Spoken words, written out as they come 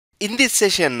In this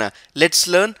session, let's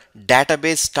learn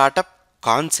database startup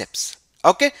concepts.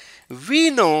 Okay,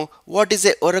 we know what is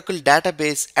a Oracle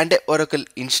database and a Oracle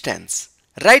instance,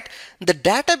 right? The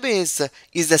database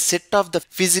is a set of the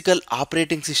physical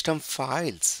operating system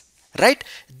files, right?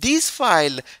 This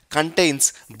file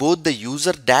contains both the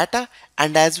user data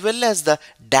and as well as the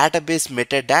database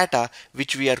metadata,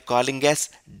 which we are calling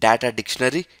as data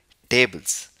dictionary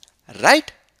tables,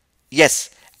 right?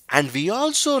 Yes, and we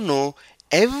also know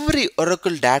every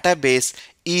Oracle database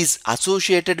is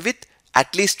associated with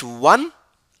at least one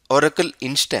Oracle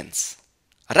instance.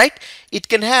 Right? It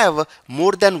can have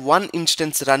more than one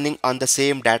instance running on the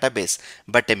same database,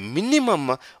 but a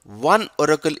minimum one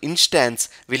Oracle instance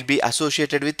will be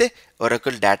associated with a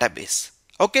Oracle database.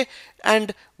 Okay,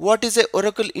 and what is a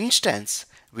Oracle instance?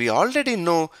 We already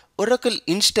know Oracle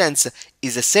instance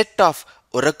is a set of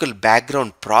Oracle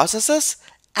background processes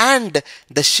and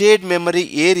the shared memory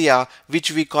area,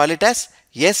 which we call it as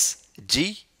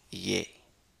SGA.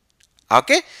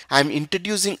 Okay, I'm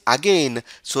introducing again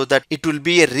so that it will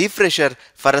be a refresher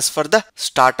for us for the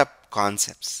startup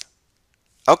concepts.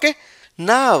 Okay,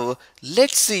 now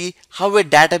let's see how a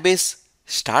database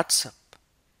starts up.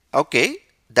 Okay,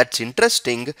 that's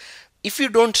interesting. If you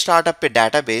don't start up a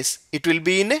database, it will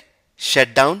be in a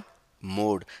shutdown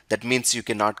mode. That means you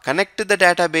cannot connect to the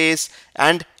database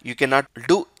and you cannot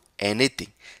do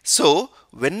anything. So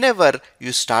whenever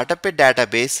you start up a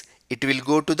database, it will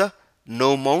go to the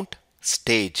no mount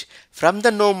stage. From the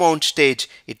no mount stage,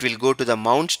 it will go to the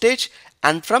mount stage,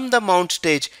 and from the mount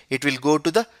stage, it will go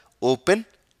to the open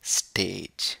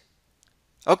stage.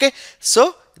 Okay,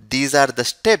 so these are the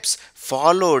steps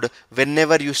followed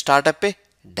whenever you start up a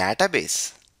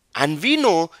database. And we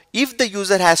know if the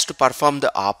user has to perform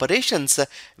the operations,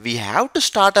 we have to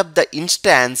start up the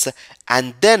instance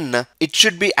and then it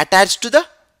should be attached to the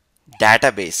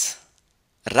database.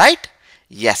 Right?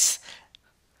 Yes.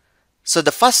 So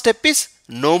the first step is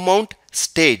no mount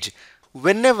stage.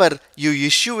 Whenever you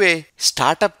issue a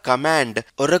startup command,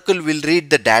 Oracle will read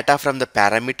the data from the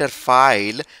parameter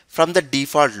file from the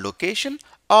default location,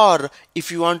 or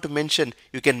if you want to mention,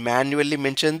 you can manually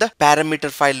mention the parameter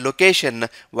file location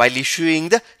while issuing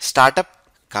the startup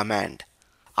command.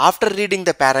 After reading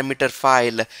the parameter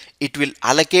file, it will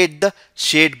allocate the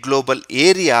shared global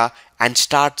area and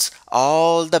starts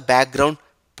all the background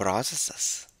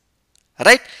processes.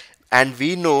 Right? And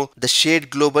we know the shared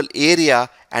global area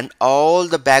and all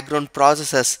the background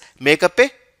processes make up a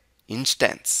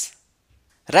instance.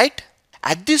 Right?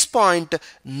 At this point,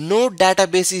 no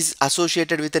database is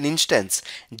associated with an instance.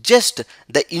 Just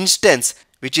the instance,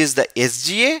 which is the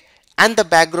SGA, and the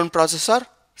background process are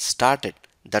started.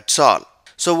 That's all.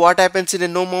 So what happens in a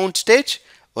no mount stage?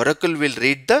 Oracle will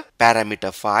read the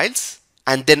parameter files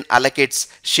and then allocates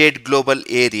shared global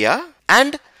area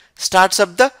and starts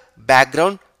up the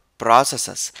background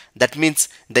processes. That means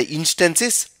the instance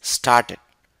is started.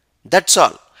 That's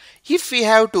all. If we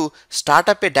have to start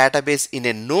up a database in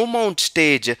a no mount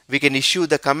stage, we can issue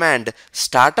the command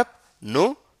startup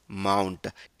no mount.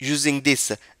 Using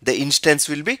this, the instance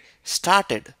will be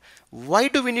started. Why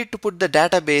do we need to put the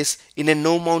database in a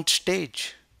no mount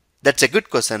stage? That's a good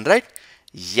question, right?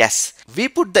 Yes, we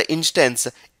put the instance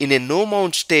in a no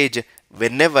mount stage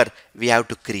whenever we have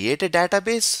to create a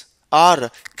database,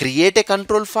 or create a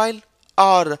control file,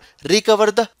 or recover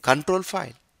the control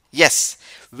file. Yes,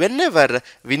 whenever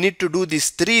we need to do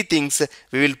these three things,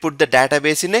 we will put the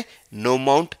database in a no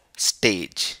mount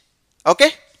stage.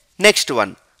 Okay, next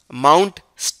one, mount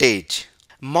stage.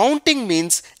 Mounting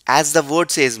means, as the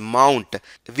word says, mount,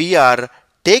 we are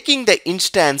taking the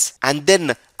instance and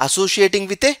then associating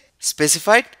with a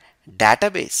specified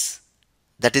database.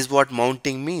 That is what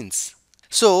mounting means.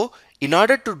 So in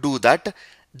order to do that,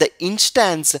 the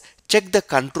instance check the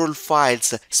control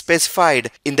files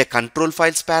specified in the control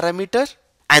files parameter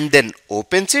and then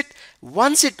opens it.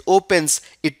 Once it opens,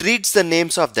 it reads the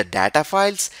names of the data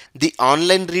files, the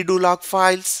online redo log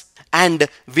files, and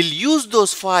will use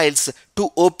those files to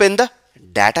open the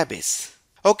database.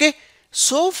 Okay,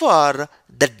 so far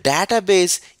the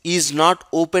database is not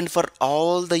open for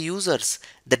all the users.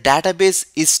 The database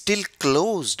is still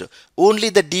closed. Only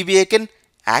the DBA can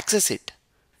access it.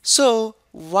 So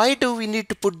why do we need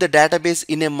to put the database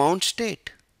in a mount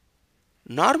state?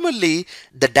 Normally,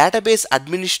 the database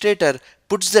administrator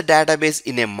puts the database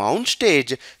in a mount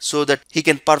stage so that he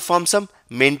can perform some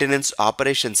maintenance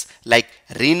operations like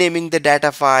renaming the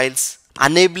data files,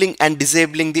 enabling and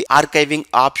disabling the archiving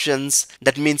options.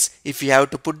 That means if you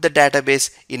have to put the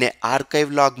database in a archive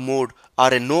log mode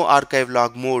or a no archive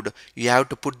log mode, you have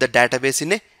to put the database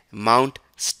in a mount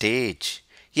stage.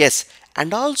 Yes,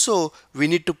 And also we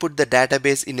need to put the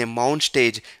database in a mount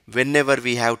stage whenever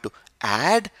we have to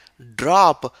add,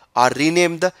 drop or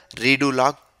rename the redo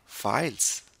log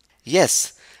files.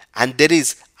 Yes, and there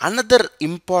is another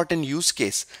important use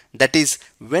case, that is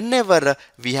whenever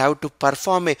we have to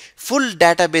perform a full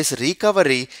database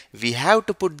recovery, we have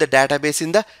to put the database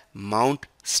in the mount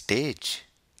stage.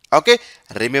 Okay,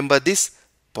 remember these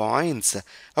points.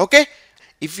 Okay,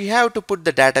 if you have to put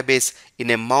the database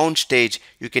in a mount stage,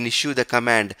 you can issue the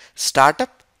command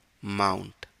startup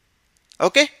mount.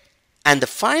 Okay, and the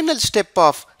final step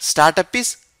of startup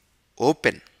is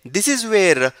open. This is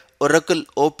where Oracle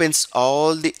opens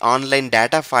all the online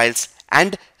data files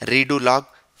and redo log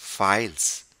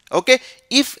files. Okay,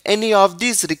 if any of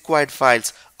these required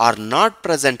files are not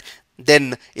present,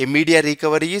 then a media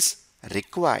recovery is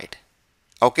required.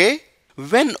 Okay,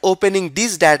 when opening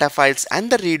these data files and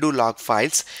the redo log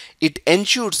files, it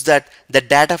ensures that the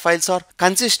data files are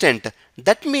consistent.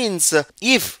 That means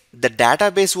if the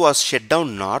database was shut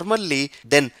down normally,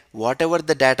 then whatever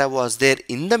the data was there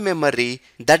in the memory,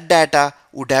 that data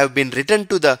would have been written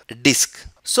to the disk.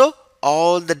 So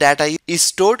all the data is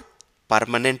stored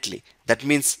permanently. That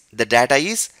means the data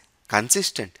is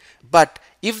consistent. But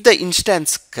if the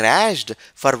instance crashed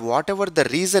for whatever the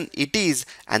reason it is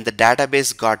and the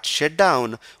database got shut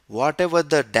down, whatever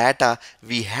the data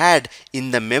we had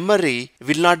in the memory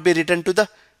will not be written to the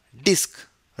disk,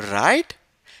 right?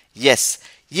 Yes,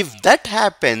 if that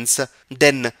happens,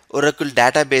 then Oracle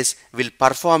database will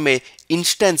perform a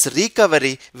instance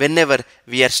recovery whenever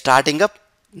we are starting up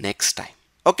next time.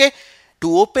 Okay,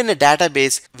 to open a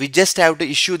database, we just have to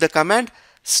issue the command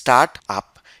start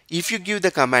up. If you give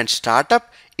the command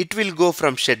startup, it will go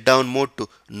from shutdown mode to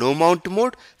no mount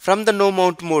mode. From the no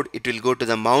mount mode, it will go to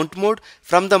the mount mode.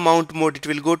 From the mount mode, it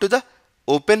will go to the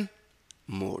open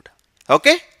mode.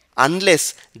 Okay?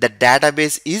 Unless the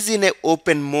database is in a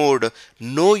open mode,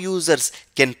 no users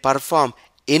can perform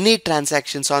any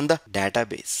transactions on the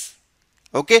database.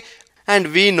 Okay?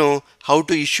 And we know how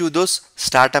to issue those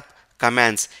startup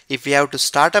commands. If we have to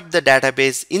start up the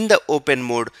database in the open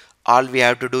mode, all we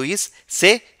have to do is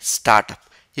say startup.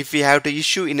 If we have to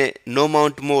issue in a no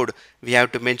mount mode, we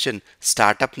have to mention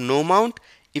startup no mount.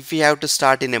 If we have to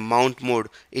start in a mount mode,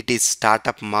 it is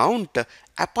startup mount.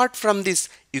 Apart from this,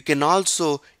 you can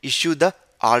also issue the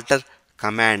alter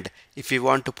command. If you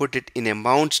want to put it in a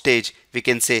mount stage, we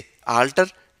can say alter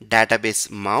database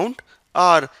mount,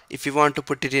 or if you want to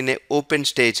put it in a open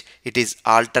stage, it is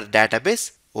alter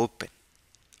database open.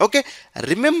 Okay,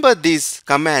 remember these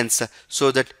commands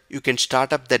so that you can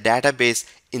start up the database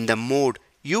in the mode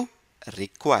you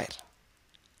require.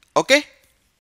 Okay.